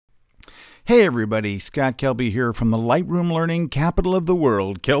Hey everybody, Scott Kelby here from the Lightroom Learning Capital of the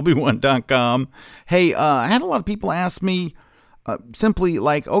World, KelbyOne.com. Hey, I had a lot of people ask me simply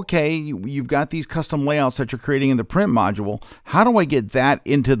like, okay, you've got these custom layouts that you're creating in the print module. How do I get that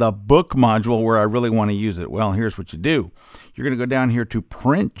into the book module where I really want to use it? Well, here's what you do. You're going to go down here to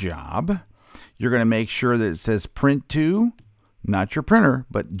Print Job. You're going to make sure that it says Print to, not your printer,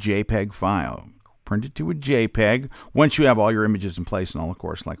 but JPEG file. Print it to a JPEG once you have all your images in place and all, of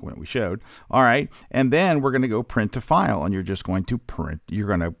course, like what we showed. All right, and then we're going to go print to file, and you're just going to print. You're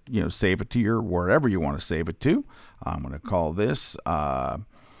going to, save it to your wherever you want to save it to. I'm going to call this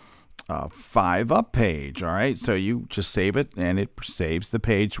 5-up page. All right, so you just save it, and it saves the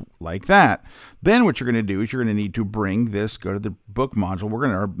page like that. Then what you're going to do is you're going to need to bring this. Go to the book module. We're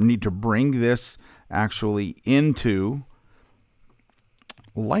going to need to bring this actually into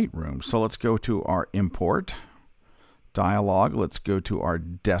Lightroom. So let's go to our import dialog. Let's go to our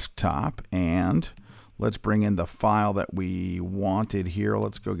desktop and let's bring in the file that we wanted here.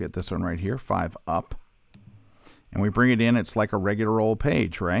 Let's go get this one right here, 5-up. And we bring it in. It's like a regular old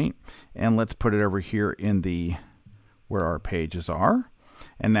page, right? And let's put it over here in the where our pages are.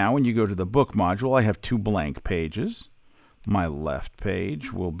 And now when you go to the book module, I have 2 blank pages. My left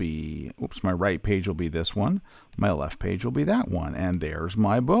page will be, my right page will be this one. My left page will be that one. And there's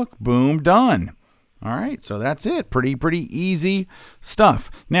my book. Boom, done. All right, so that's it. Pretty easy stuff.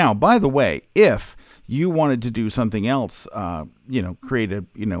 Now, by the way, if you wanted to do something else, create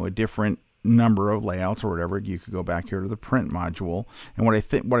a different number of layouts or whatever, you could go back here to the print module. And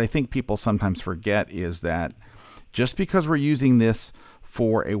what I think people sometimes forget is that just because we're using this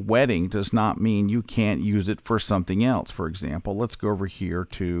for a wedding does not mean you can't use it for something else. For example, let's go over here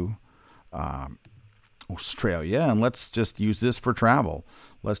to Australia and let's just use this for travel.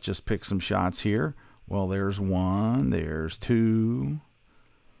 Let's just pick some shots here. Well, there's 1, there's 2.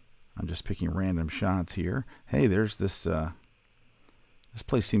 I'm just picking random shots here. Hey, there's this this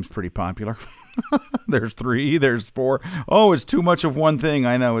place seems pretty popular. There's 3, there's 4. Oh, it's too much of one thing.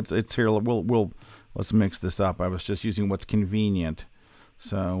 I know it's here. Let's mix this up. I was just using what's convenient.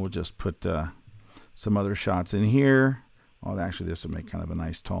 So we'll just put some other shots in here. Oh, actually, this would make kind of a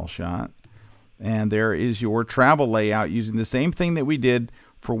nice tall shot. And there is your travel layout using the same thing that we did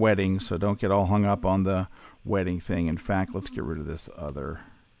for weddings. So don't get all hung up on the wedding thing. In fact, let's get rid of this other.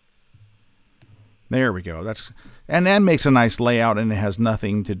 There we go. And that makes a nice layout, and it has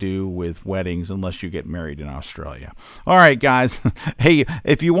nothing to do with weddings unless you get married in Australia. All right, guys. Hey,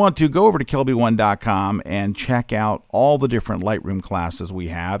 if you want to, go over to KelbyOne.com and check out all the different Lightroom classes we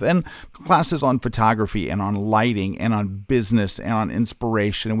have, and classes on photography and on lighting and on business and on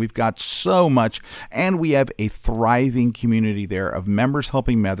inspiration. And we've got so much, and we have a thriving community there of members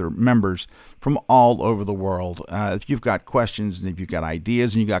helping members from all over the world. If you've got questions and if you've got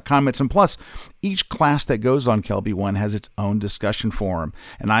ideas and you've got comments, and plus, each class that goes on KelbyOne has its own discussion forum,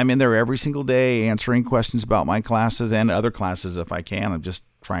 and I'm in there every single day answering questions about my classes and other classes if I can. I'm just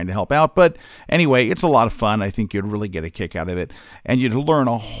trying to help out, but anyway, it's a lot of fun. I think you'd really get a kick out of it, and you'd learn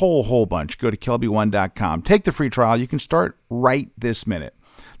a whole bunch. Go to KelbyOne.com. Take the free trial. You can start right this minute.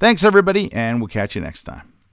 Thanks, everybody, and we'll catch you next time.